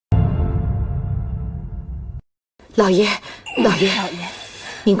老爷，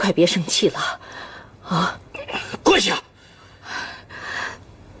您快别生气了，啊！跪下！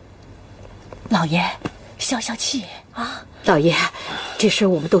老爷，消消气啊！老爷，这事儿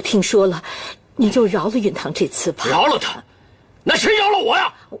我们都听说了，您就饶了允堂这次吧。饶了他？那谁饶了我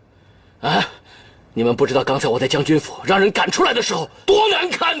呀？啊！你们不知道刚才我在将军府让人赶出来的时候多难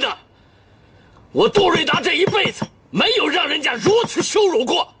堪的。我杜瑞达这一辈子没有让人家如此羞辱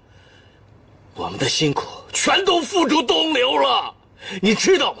过。我们的辛苦全都付诸东流了，你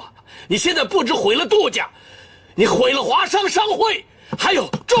知道吗？你现在不止毁了杜家，你毁了华商商会，还有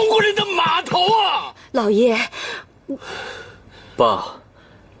中国人的码头啊！老爷，爸，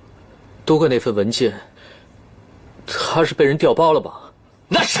都怪那份文件，他是被人调包了吧？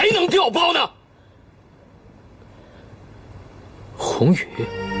那谁能调包呢？宏宇，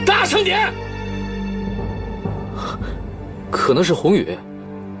大声点！可能是宏宇，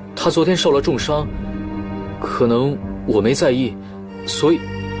他昨天受了重伤，可能我没在意，所以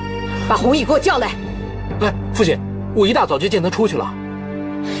把宏宇给我叫来。哎，父亲，我一大早就见他出去了。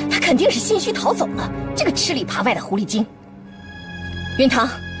他肯定是心虚逃走了，这个吃里扒外的狐狸精。云堂，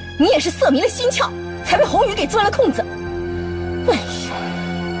你也是色迷了心窍，才被宏宇给钻了空子。哎呀，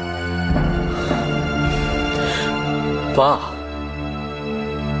爸，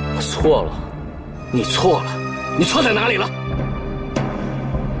我错了。你错了，你错在哪里了？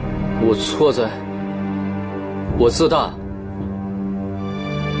我错在，我自大，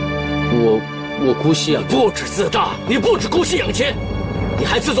我姑息养。你不止自大，你不止姑息养奸，你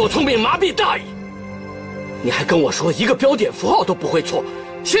还自作聪明麻痹大意。你还跟我说一个标点符号都不会错，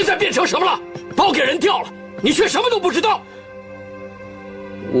现在变成什么了？包给人调了，你却什么都不知道。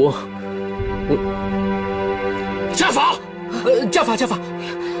我家法，家法。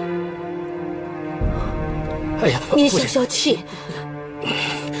哎呀，您消消气。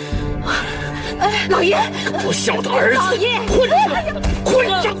哎，老爷，不孝的儿子！老爷，混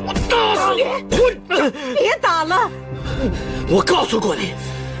账！我打死你！混！别打了！我告诉过你，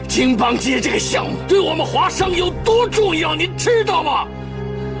金邦街这个项目对我们华商有多重要，你知道吗？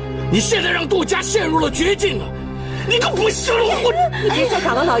你现在让杜家陷入了绝境了，你个不孝的混！你别再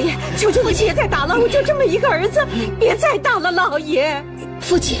打了，老爷，求求你别再打了，我就这么一个儿子，别再打了，老爷。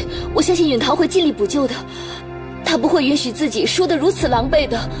父亲，我相信允堂会尽力补救的，他不会允许自己输得如此狼狈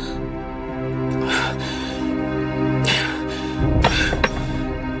的。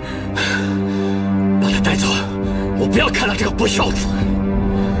把他带走，我不要看到这个不孝子。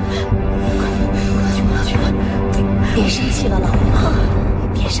别生气了，老爷，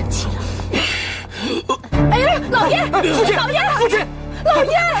别生气了。哎呀，老爷，父亲，老爷，父亲，老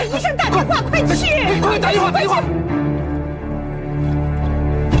爷，医生打电话，快去！快打电话，打电话！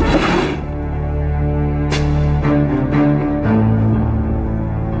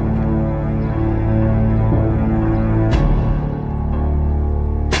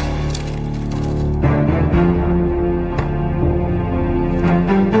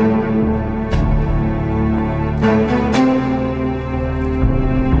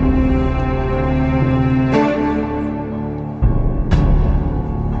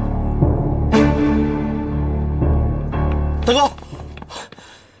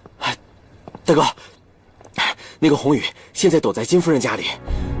大哥，那个宏宇现在躲在金夫人家里。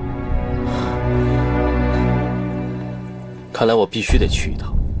看来我必须得去一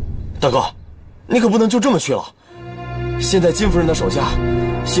趟。大哥，你可不能就这么去了。现在金夫人的手下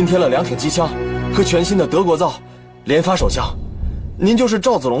新添了2挺机枪和全新的德国造连发手枪，您就是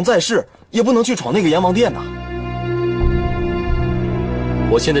赵子龙在世，也不能去闯那个阎王殿呐。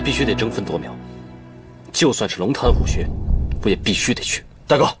我现在必须得争分夺秒，就算是龙潭虎穴，我也必须得去。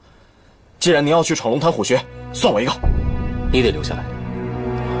大哥，既然您要去闯龙潭虎穴，算我一个。你得留下来，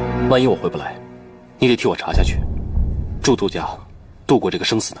万一我回不来，你得替我查下去，助杜家度过这个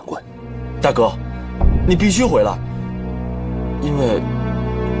生死难关。大哥，你必须回来，因为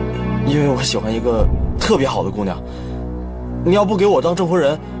我喜欢一个特别好的姑娘。你要不给我当证婚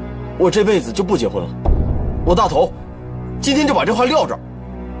人，我这辈子就不结婚了。我大头今天就把这话撂这儿。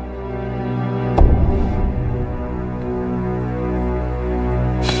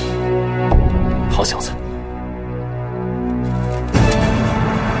好小子！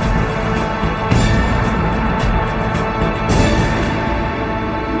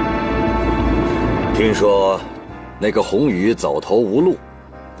听说那个宏宇走投无路，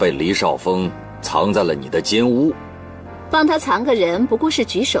被黎少峰藏在了你的金屋。帮他藏个人不过是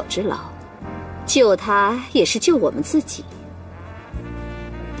举手之劳，救他也是救我们自己。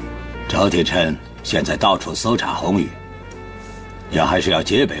周廷琛现在到处搜查宏宇，也还是要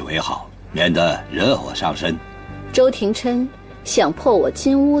戒备为好，免得惹火上身。周廷琛想破我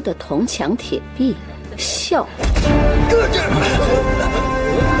金屋的铜墙铁壁，笑。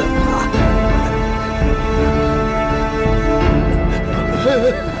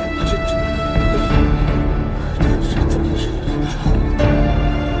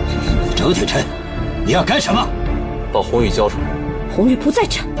周廷琛，你要干什么？把红雨交出来。红雨不在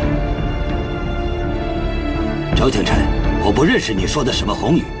场。周廷琛，我不认识你说的什么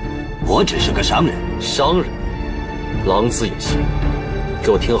红雨，我只是个商人。商人，狼子野心，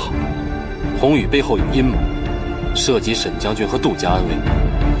给我听好，红雨背后有阴谋，涉及沈将军和杜家安危。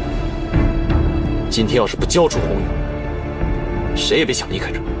今天要是不交出红雨，谁也别想离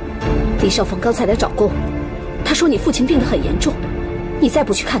开这。李少峰刚才来找过我，他说你父亲病得很严重，你再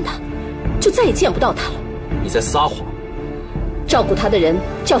不去看他，就再也见不到他了。你在撒谎。照顾他的人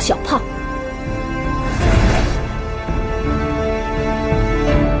叫小胖。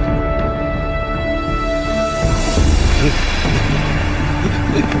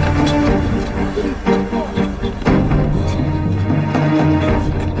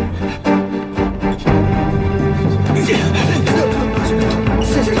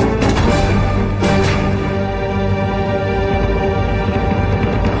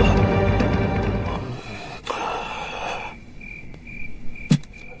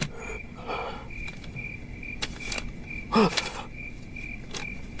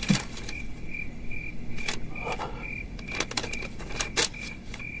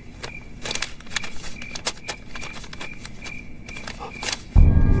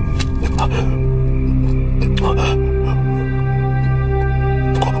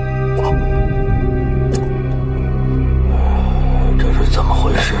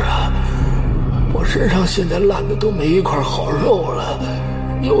现在烂的都没一块好肉了，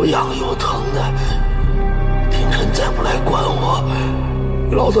又痒又疼的。廷琛再不来管我，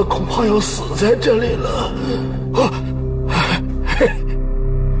老子恐怕要死在这里了。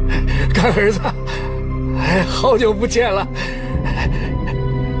干儿子，好久不见了，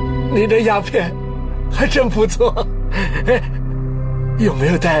你这鸦片还真不错，有没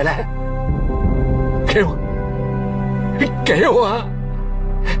有带来？给我，给我。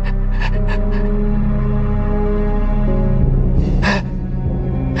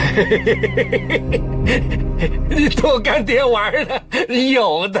你多干点玩的，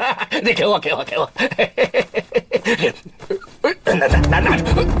有的，你给我。拿着。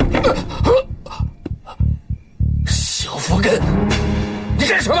小福根，你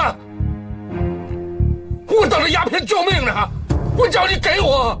干什么？我等着鸦片救命呢，我叫你给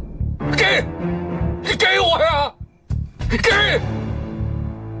我，你给我呀，给！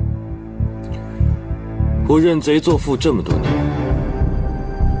我认贼作父这么多年。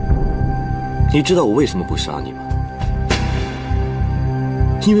你知道我为什么不杀你吗？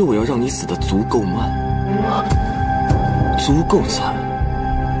因为我要让你死得足够慢，足够惨，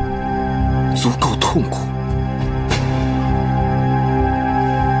足够痛苦。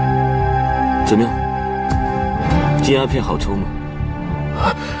怎么样？金鸦片好抽吗？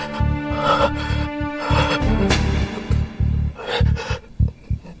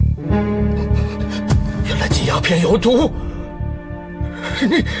原来金鸦片有毒，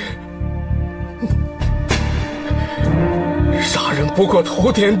你。杀人不过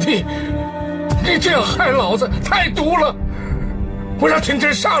头点地，你这样害老子太毒了！我让廷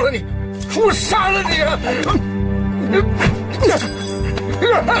琛杀了你，我杀了你啊！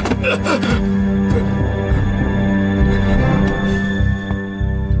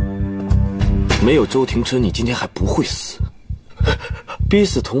没有周廷琛，你今天还不会死。逼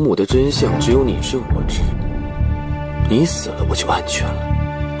死童母的真相只有你知我知，你死了我就安全了。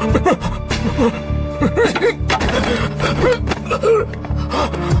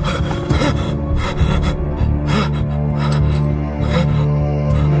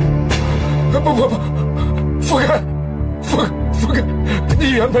不，福根，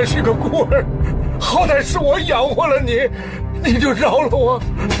你原本是个孤儿，好歹是我养活了你，你就饶了我，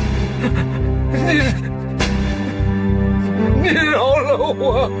你饶了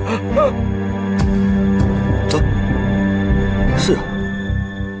我。走，是啊，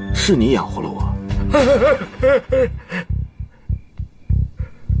是你养活了我。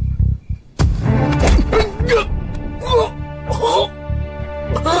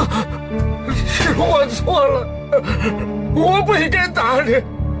是我错了，我不应该打你，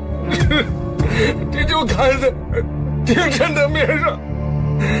你就看在廷琛的面上，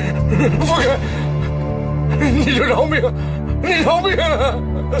福根，你就饶命，你饶命啊！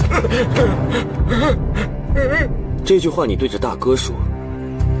这句话你对着大哥说，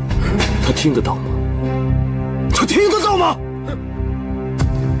他听得到吗？他听得到吗？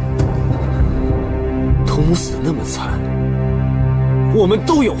童母死得那么惨，我们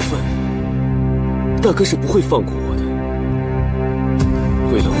都有份。大哥是不会放过我的。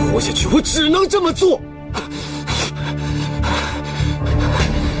为了活下去，我只能这么做。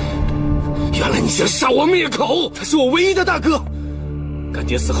原来你想杀我灭口！他是我唯一的大哥，干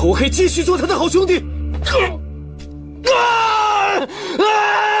爹死后，我可以继续做他的好兄弟。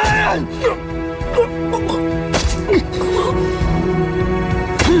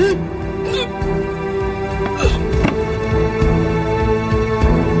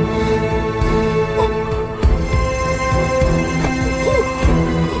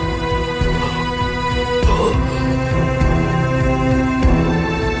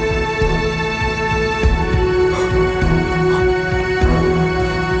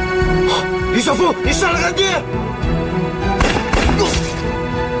李小凤，你杀了干爹！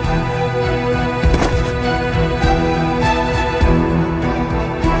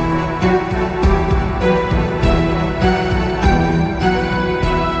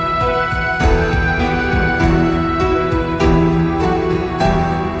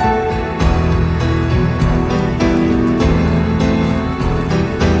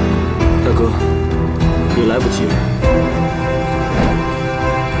大哥，你来不及了。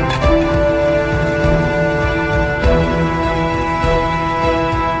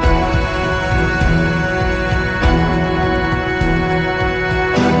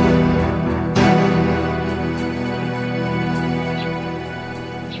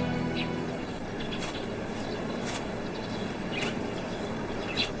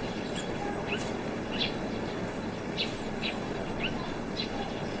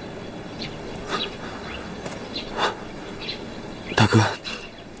大哥，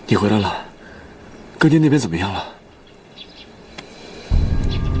你回来了，干爹那边怎么样了？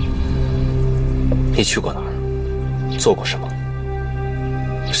你去过哪儿？做过什么？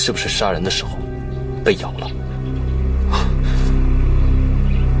是不是杀人的时候被咬了？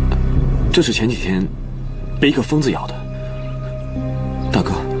这是前几天被一个疯子咬的。大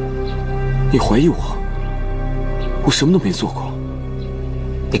哥，你怀疑我？我什么都没做过。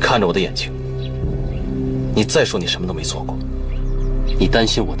你看着我的眼睛，你再说你什么都没做过。你担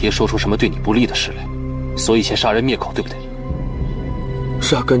心我爹说出什么对你不利的事来，所以先杀人灭口，对不对？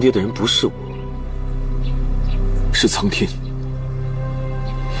杀干爹的人不是我，是苍天。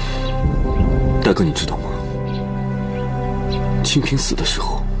大哥，你知道吗？清平死的时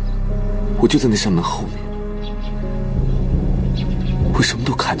候，我就在那扇门后面，我什么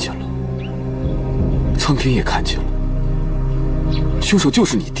都看见了，苍天也看见了，凶手就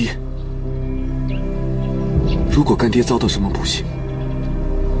是你爹。如果干爹遭到什么不幸，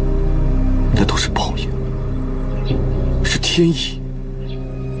那都是报应，是天意。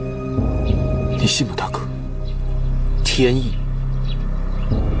你信吗，大哥？天意？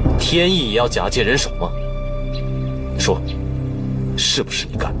天意也要假借人手吗？说，是不是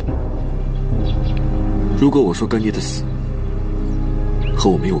你干的？如果我说干爹的死和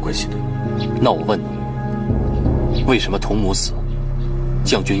我没有关系呢？那我问你，为什么同母死，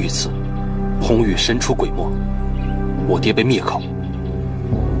将军遇刺，红玉神出鬼没，我爹被灭口，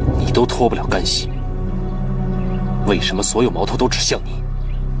你都脱不了干系？为什么所有矛头都指向你？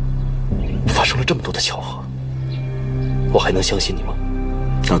发生了这么多的巧合，我还能相信你吗？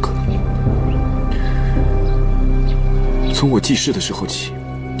大哥，从我记事的时候起，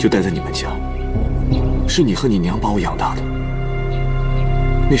就待在你们家，是你和你娘把我养大的。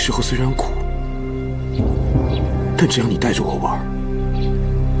那时候虽然苦，但只要你带着我玩，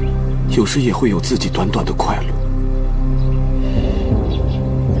有时也会有自己短短的快乐。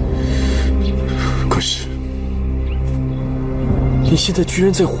可是，你现在居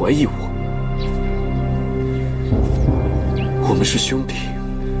然在怀疑我。我们是兄弟，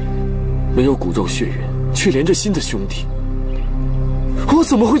没有骨肉血缘，却连着心的兄弟。我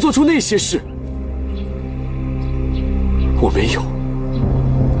怎么会做出那些事？我没有。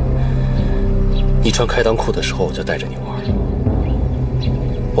你穿开裆裤的时候，我就带着你玩。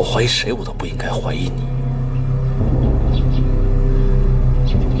我怀疑谁，我都不应该怀疑你。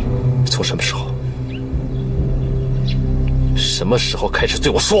从什么时候？什么时候开始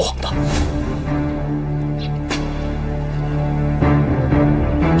对我说谎的？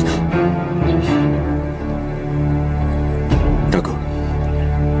大哥，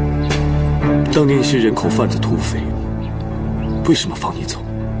当年一些人口贩子土匪，为什么放你走，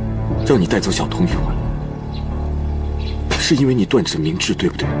让你带走小童玉环？是因为你断指明智，对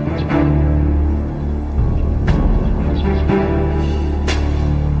不对？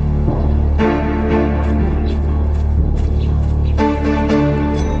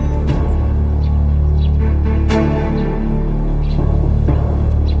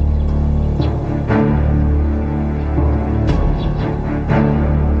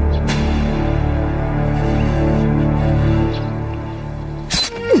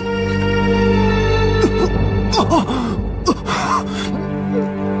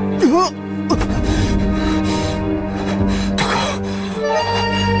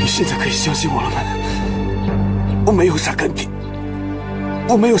现在可以相信我了吗？我没有杀干爹，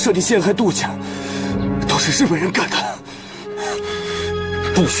我没有设计陷害杜家，都是日本人干的。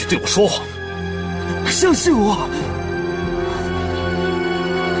不许对我说谎！相信我。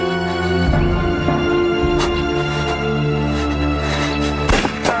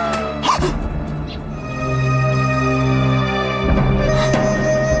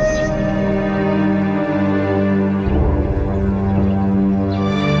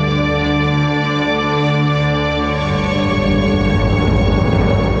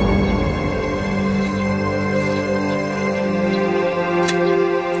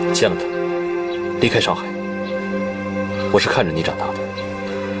见了他，离开上海，我是看着你长大的，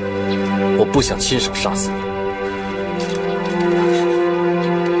我不想亲手杀死你。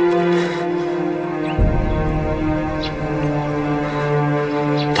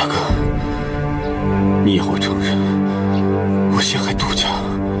大哥，你要我承认我陷害杜家，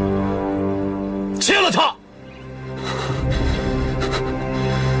切了他！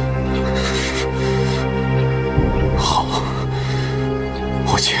好，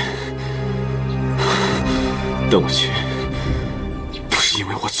我切。但我切，不是因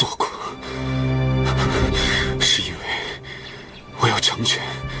为我做过，是因为我要成全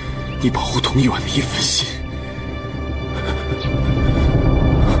你保护童玉婉的一份心。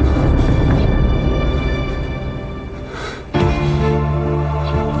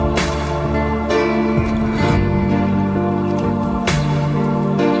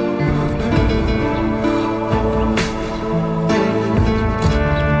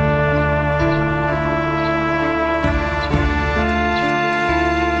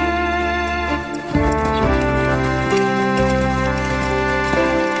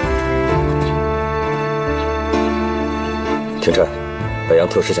廷琛，北洋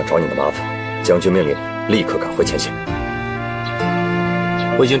特使想找你的麻烦，将军命令立刻赶回前线。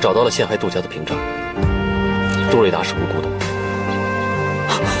我已经找到了陷害杜家的凭证，杜瑞达是无辜的。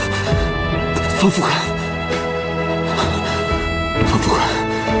方副官，方副官，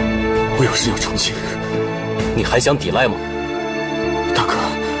我有事要澄清。你还想抵赖吗？大哥，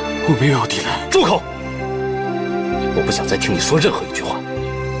我没有要抵赖。住口！我不想再听你说任何一句话。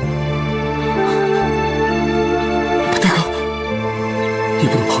你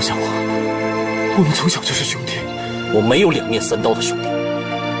不能抛下我，我们从小就是兄弟。我没有两面三刀的兄弟。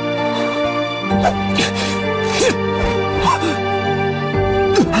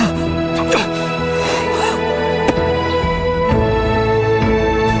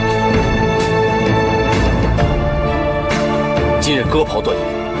今日割袍断义，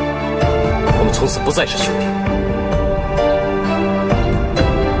我们从此不再是兄弟。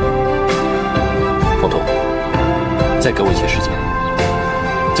方头，再给我一些时间。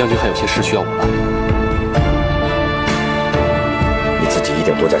将军还有些事需要我办，你自己一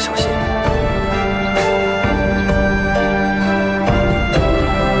定多加小心。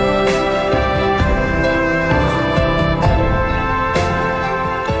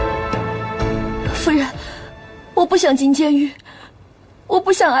夫人，我不想进监狱，我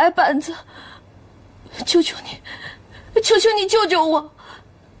不想挨板子，求求你，求求你救救我！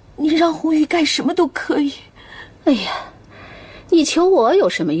你让红玉干什么都可以。哎呀，你求我有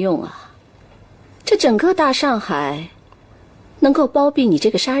什么用啊？这整个大上海，能够包庇你这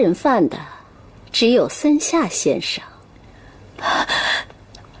个杀人犯的，只有森下先生。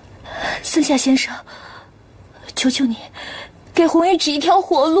森下先生，求求你，给红玉指一条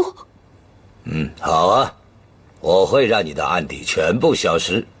活路。好啊，我会让你的案底全部消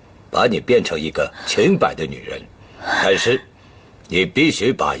失，把你变成一个清白的女人。但是，你必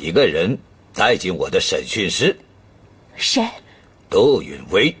须把一个人带进我的审讯室。谁？杜允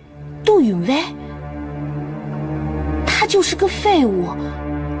薇。杜允薇？他就是个废物。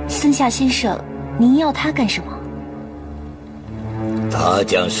森下先生，您要他干什么？他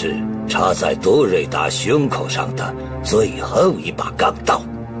将是插在杜瑞达胸口上的最后一把钢刀。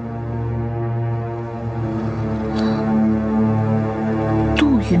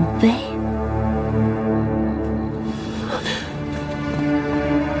杜允薇。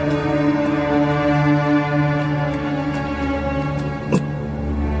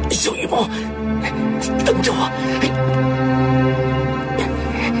小羽毛，等着我。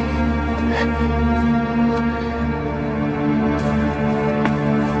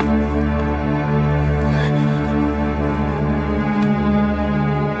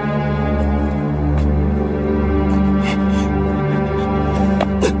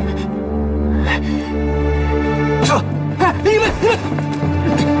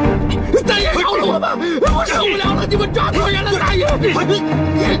大爷，饶了我吧！我受不了了，你们抓错人了，大爷！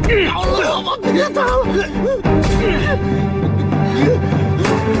饶了我吧，别打了！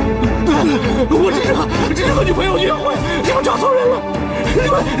和女朋友约会，你们找错人了，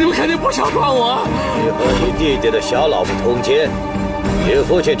你们肯定不少管我。你和你弟弟的小老婆通奸，你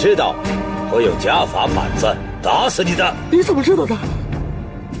父亲知道会用家法板子打死你的。你怎么知道的？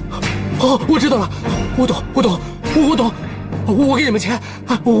哦，我知道了，我懂，我给你们钱，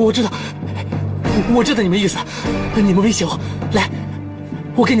我知道，我知道你们意思，你们威胁我，来，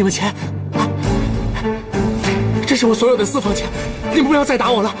我给你们钱，这是我所有的私房钱，你们不要再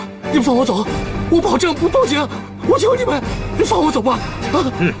打我了，你们放我走，我保证不报警，我求你们，放我走吧。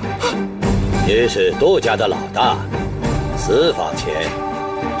你是杜家的老大，私房钱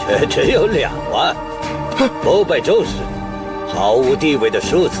却只有2万，不被重视，毫无地位的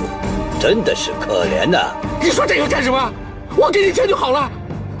庶子，真的是可怜呐。你说这个干什么？我给你钱就好了。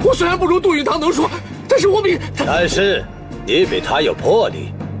我虽然不如杜允堂能说，但是我比他……但是你比他有魄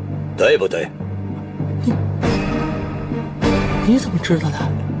力，对不对？你怎么知道的？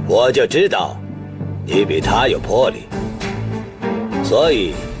我就知道，你比他有魄力，所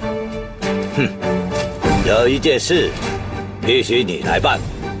以，有一件事必须你来办。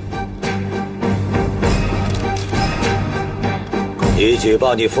你举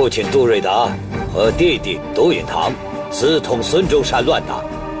报你父亲杜瑞达和弟弟杜允堂私通孙中山乱打，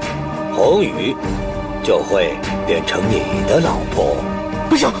红雨就会变成你的老婆。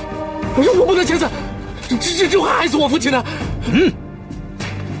不行，我不能签字，这会害死我父亲的。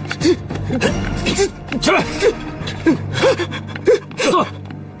起来！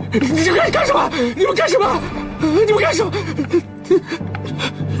你们干什么？你们干什么？你们干什么？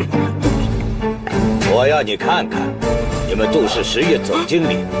我要你看看你们杜氏实业总经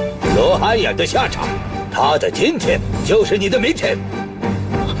理罗安雅的下场，他的今天就是你的明天。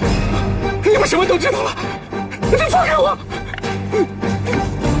你们什么都知道了，你放开我！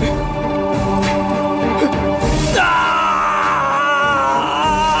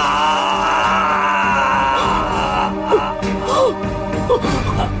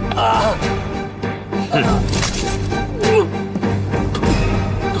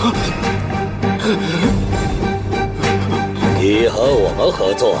你和我们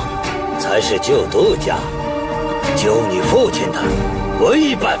合作，才是救杜家、救你父亲的唯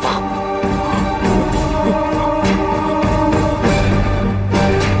一办法。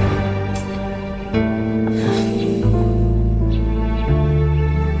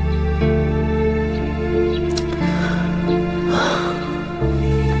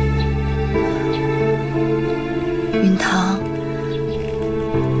允堂，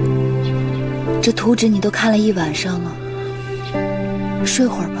这图纸你都看了1晚上了，睡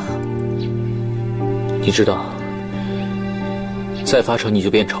会儿吧。你知道，再发愁你就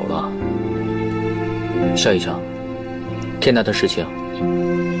变丑了。笑一笑，天大的事情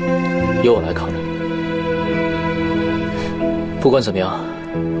由我来扛着。不管怎么样，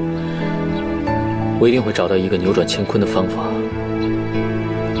我一定会找到一个扭转乾坤的方法。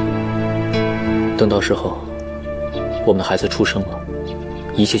等到时候，我们的孩子出生了，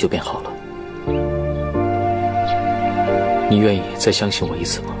一切就变好了。你愿意再相信我一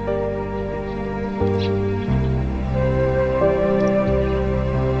次吗？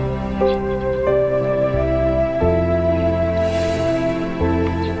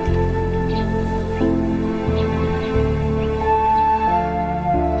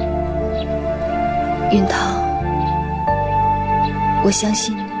允堂，我相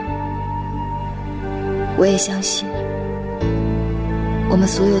信你，我也相信我们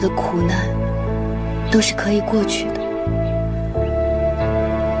所有的苦难都是可以过去的。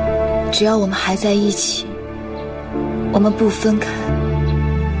只要我们还在一起，我们不分开，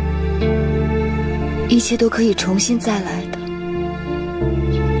一切都可以重新再来的。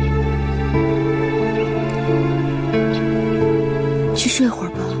去睡会儿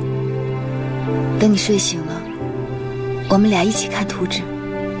吧，等你睡醒了，我们俩一起看图纸。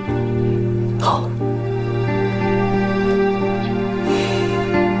好。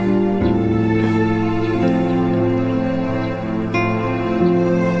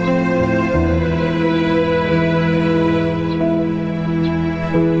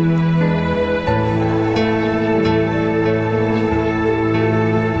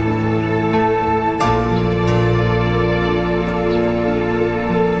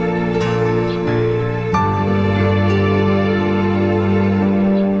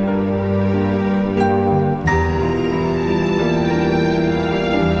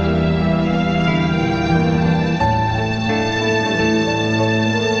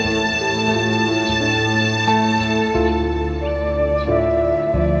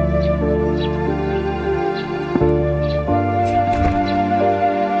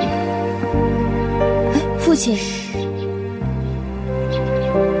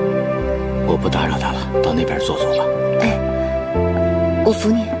不打扰他了，到那边坐坐吧。哎，我扶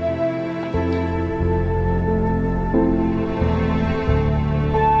你。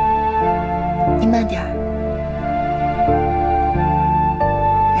你慢点儿。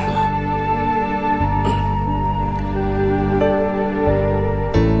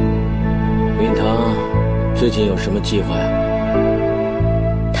云堂最近有什么计划呀？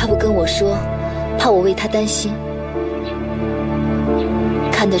他不跟我说，怕我为他担心。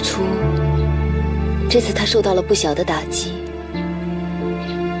看得出，这次他受到了不小的打击。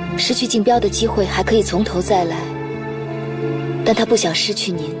失去竞标的机会还可以从头再来，但他不想失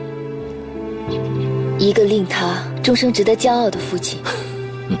去您，一个令他终生值得骄傲的父亲。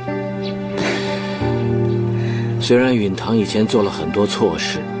虽然允堂以前做了很多错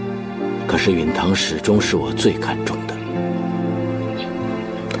事，可是允堂始终是我最看重的。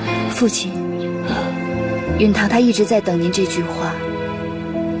父亲，允堂他一直在等您这句话。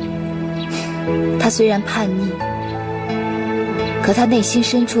他虽然叛逆，可他内心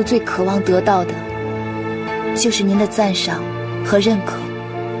深处最渴望得到的，就是您的赞赏和认可。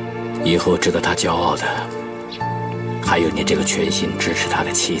以后值得他骄傲的，还有你这个全心支持他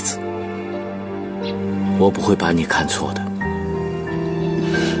的妻子。我不会把你看错的。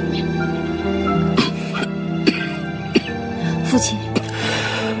父亲，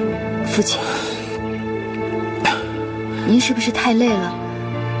父亲，您是不是太累了？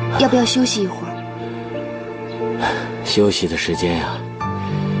要不要休息一会儿？休息的时间呀，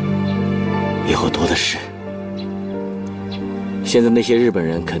以后多的是。现在那些日本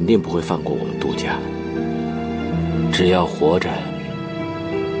人肯定不会放过我们度假。只要活着，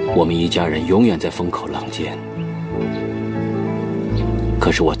我们一家人永远在风口浪尖。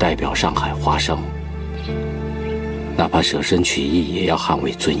可是我代表上海华商，哪怕舍身取义，也要捍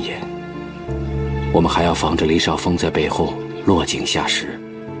卫尊严。我们还要防着李少峰在背后落井下石。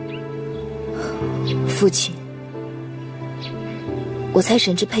父亲，我猜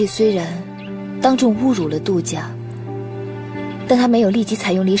沈之沛虽然当众侮辱了杜家，但他没有立即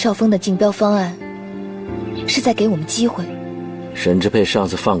采用黎少峰的竞标方案，是在给我们机会。沈之沛上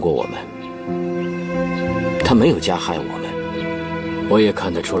次放过我们，他没有加害我们，我也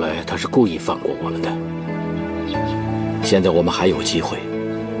看得出来他是故意放过我们的。现在我们还有机会，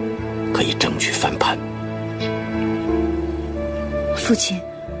可以争取翻盘。父亲，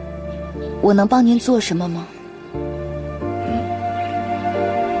我能帮您做什么吗？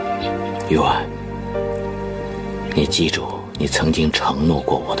玉婉，你记住你曾经承诺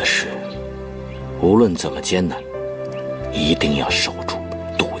过我的事，无论怎么艰难，一定要守住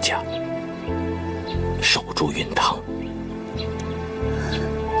杜家，守住允堂。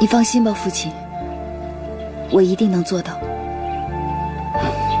你放心吧，父亲，我一定能做到。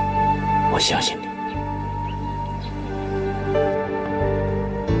我相信你。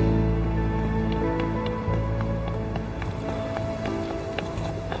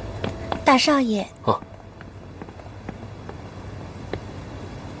大少爷。啊。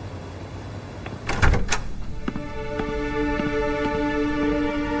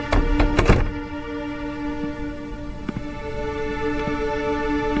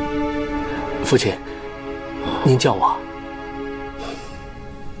父亲，您叫我。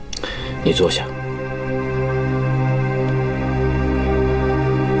你坐下。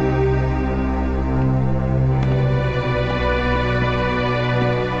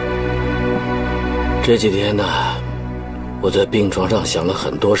这几天呢，我在病床上想了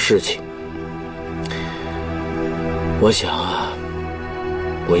很多事情。我想啊，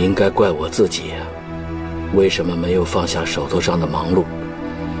我应该怪我自己啊，为什么没有放下手头上的忙碌，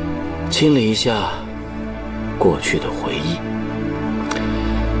清理一下过去的回忆。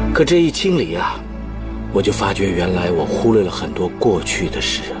可这一清理啊，我就发觉原来我忽略了很多过去的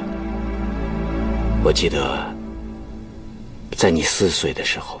事啊。我记得在你4岁的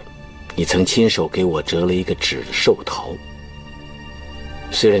时候，你曾亲手给我折了一个纸寿桃。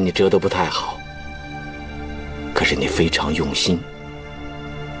虽然你折得不太好，可是你非常用心，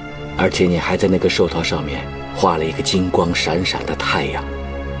而且你还在那个寿桃上面画了一个金光闪闪的太阳。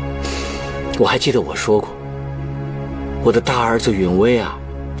我还记得我说过，我的大儿子允威啊，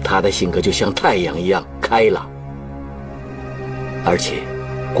他的性格就像太阳一样开朗，而且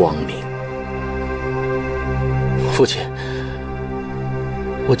光明。父亲，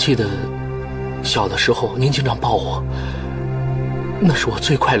我记得小的时候您经常抱我，那是我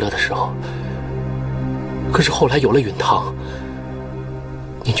最快乐的时候。可是后来有了允堂，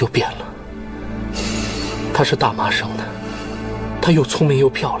您就变了。她是大妈生的，她又聪明又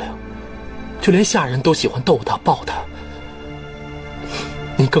漂亮，就连下人都喜欢逗她抱她。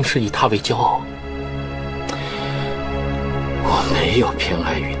您更是以她为骄傲。我没有偏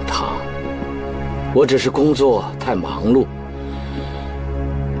爱允堂，我只是工作太忙碌，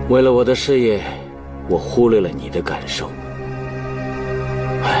为了我的事业，我忽略了你的感受。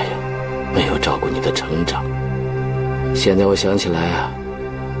哎呀，没有照顾你的成长。现在我想起来啊，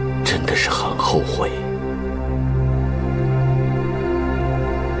真的是很后悔。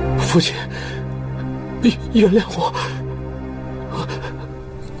父亲，原谅我。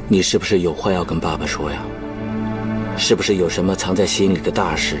你是不是有话要跟爸爸说呀？是不是有什么藏在心里的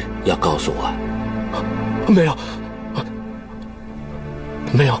大事要告诉我？没有，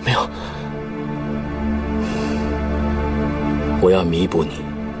没有，没有。我要弥补你，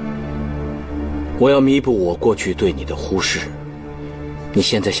我要弥补我过去对你的忽视。你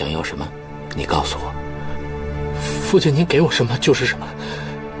现在想要什么？你告诉我。父亲，您给我什么就是什么，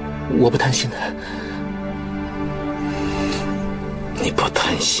我不贪心的。你不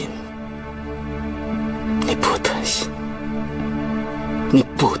贪心，你不贪心，你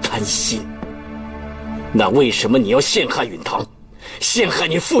不贪心，那为什么你要陷害允堂，陷害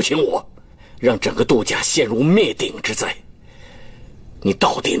你父亲我，让整个杜家陷入灭顶之灾？你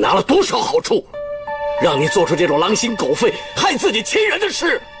到底拿了多少好处，让你做出这种狼心狗肺、害自己亲人的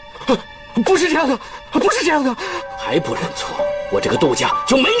事？不是这样的，不是这样的。还不认错？我这个杜家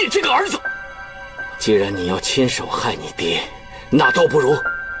就没你这个儿子。既然你要亲手害你爹，那倒不如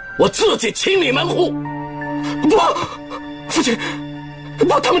我自己清理门户。不，父亲，不，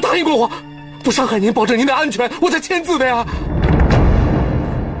他们答应过我，不伤害您，保证您的安全，我才签字的呀。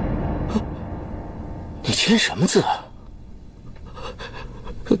你签什么字啊？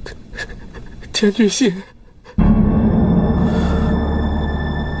检举信。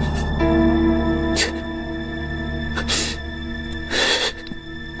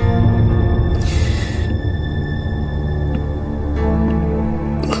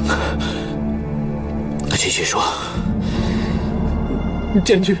继续说。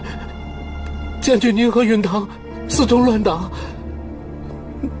检举您和允堂私通乱党。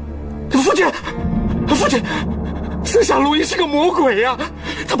父亲，父亲，私下卢一是个魔鬼呀！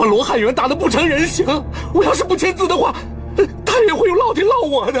他把罗汉元打得不成人形。我要是不签字的话，他也会用烙铁烙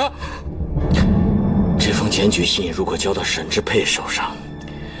我的。这封检举信如果交到沈之佩手上，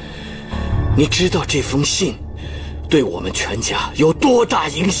你知道这封信对我们全家有多大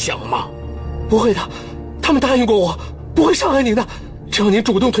影响吗？不会的，他们答应过我，不会伤害您的。只要您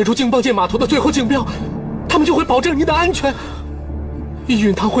主动退出京邦界码头的最后竞标，他们就会保证您的安全。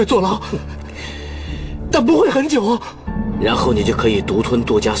允堂会坐牢，但不会很久。然后你就可以独吞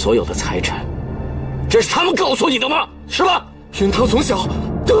杜家所有的财产，这是他们告诉你的吗？是吧？允堂从小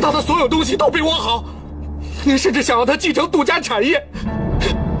得到的所有东西都比我好，您甚至想要他继承杜家产业。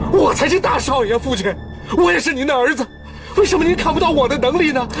我才是大少爷，父亲，我也是您的儿子，为什么您看不到我的能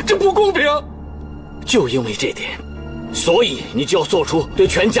力呢？这不公平。就因为这点，所以你就要做出对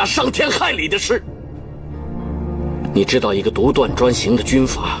全家伤天害理的事。你知道一个独断专行的军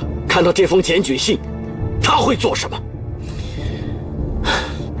阀看到这封检举信，他会做什么？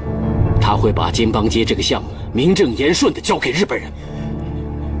他会把金邦街这个项目名正言顺地交给日本人，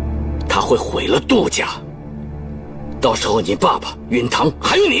他会毁了杜家。到时候你爸爸允堂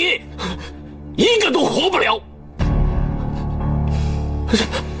还有你，一个都活不了。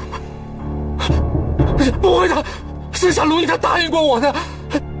不会的，私下卢一他答应过我的。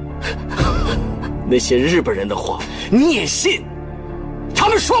那些日本人的话你也信？他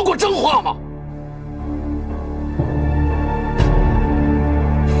们说过真话吗？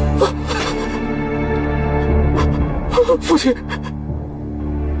父亲，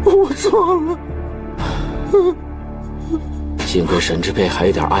我错了。幸亏沈之佩还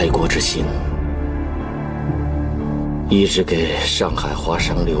有点爱国之心，一直给上海华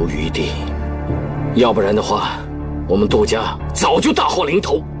商留余地，要不然的话，我们杜家早就大祸临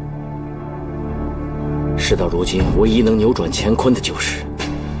头。事到如今，唯一能扭转乾坤的就是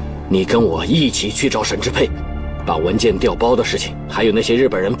你跟我一起去找沈之佩，把文件调包的事情，还有那些日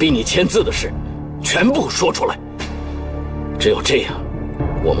本人逼你签字的事，全部说出来。只有这样，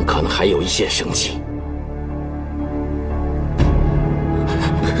我们可能还有一线生机。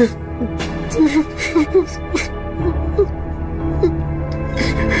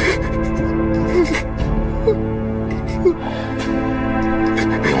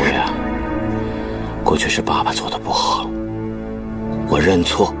刘月，过去是爸爸做的不好，我认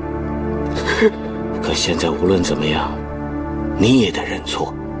错。可现在无论怎么样，你也得认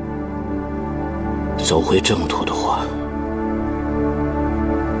错。走回正途的话，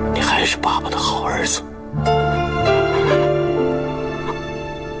你还是爸爸的好儿子。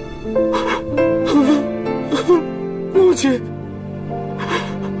母亲，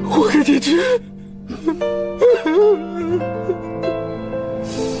我跟你去。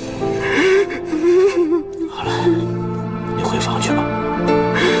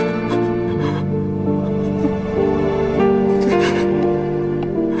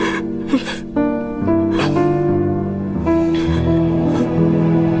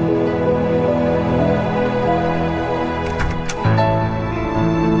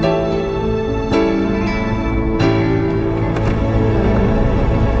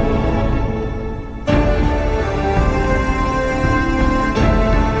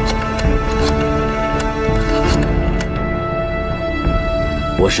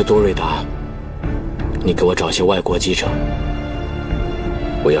是多瑞达，你给我找些外国记者，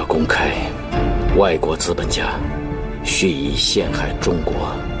我要公开外国资本家蓄意陷害中国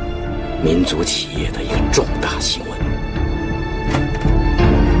民族企业的一个重大新闻。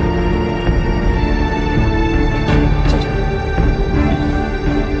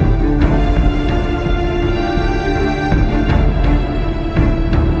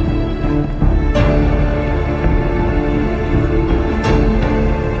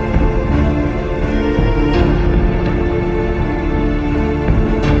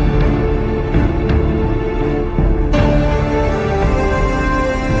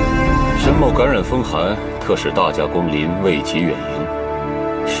感染风寒，特使大驾光临，未及远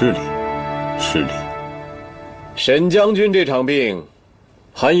迎，失礼，失礼。沈将军这场病，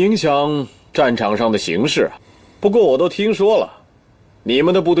还影响战场上的形势啊。不过我都听说了，你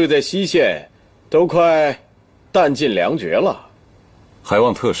们的部队在西线都快弹尽粮绝了，还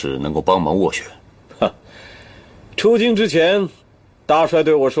望特使能够帮忙斡旋。出京之前，大帅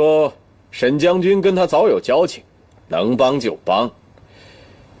对我说，沈将军跟他早有交情，能帮就帮。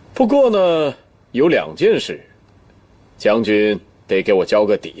不过呢，有2件事，将军得给我交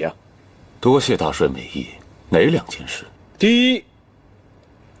个底呀。多谢大帅美意，哪2件事？第一，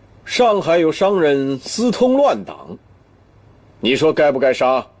上海有商人私通乱党，你说该不该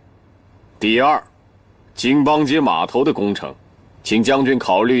杀？第二，京邦街码头的工程，请将军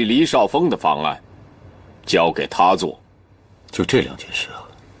考虑黎少峰的方案，交给他做。就这2件事啊？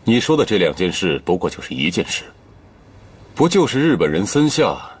你说的这2件事，不过就是1件事，不就是日本人森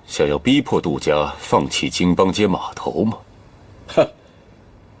下想要逼迫杜家放弃京邦街码头吗？哼，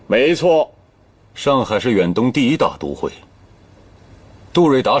没错。上海是远东第1大都会，杜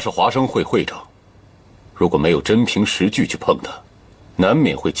瑞达是华商会会长，如果没有真凭实据去碰他，难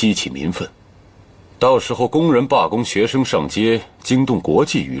免会激起民愤。到时候工人罢工，学生上街，惊动国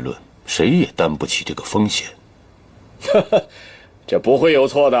际舆论，谁也担不起这个风险。这不会有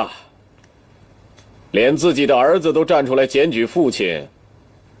错的。连自己的儿子都站出来检举父亲，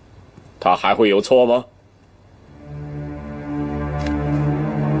他还会有错吗？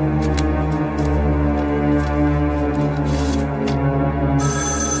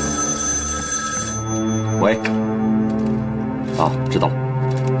喂，啊，知道了。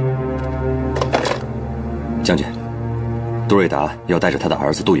将军，杜瑞达要带着他的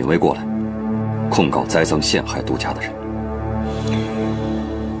儿子杜允威过来，控告栽赃陷害杜家的人。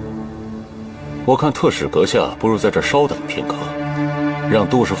我看特使阁下不如在这儿稍等片刻，让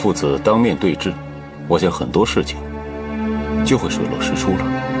杜氏父子当面对质，我想很多事情就会水落石出了。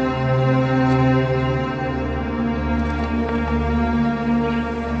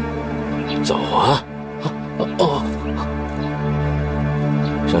走啊！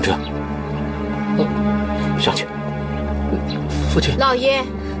上车。上去。父亲。老爷，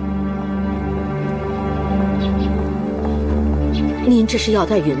您这是要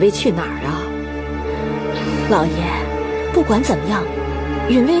带允威去哪儿啊？老爷，不管怎么样，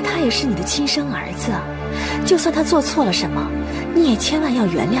允威他也是你的亲生儿子，就算他做错了什么，你也千万要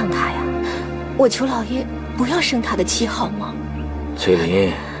原谅他呀！我求老爷不要生他的气，好吗？翠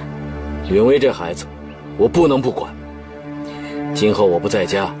林，允威这孩子，我不能不管。今后我不在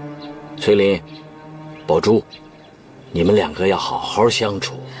家，翠林、宝珠，你们2个要好好相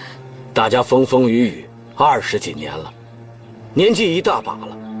处。大家风风雨雨20几年了，年纪一大把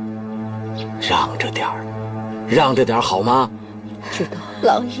了，让着点儿。让着点好吗？知道，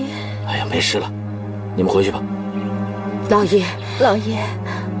老爷。哎呀，没事了，你们回去吧。老爷，老爷，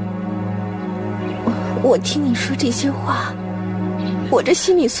我听你说这些话，我这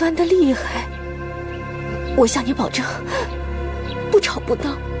心里酸得厉害。我向你保证，不吵不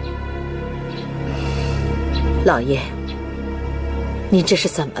闹。老爷，您这是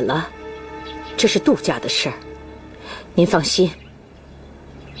怎么了？这是杜家的事儿，您放心，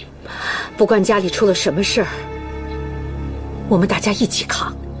不管家里出了什么事儿，我们大家一起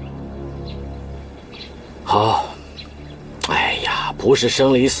扛。好，哎呀，不是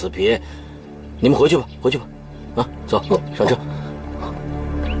生离死别，你们回去吧，回去吧，啊，走，上车。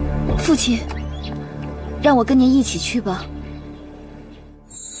父亲，让我跟您一起去吧。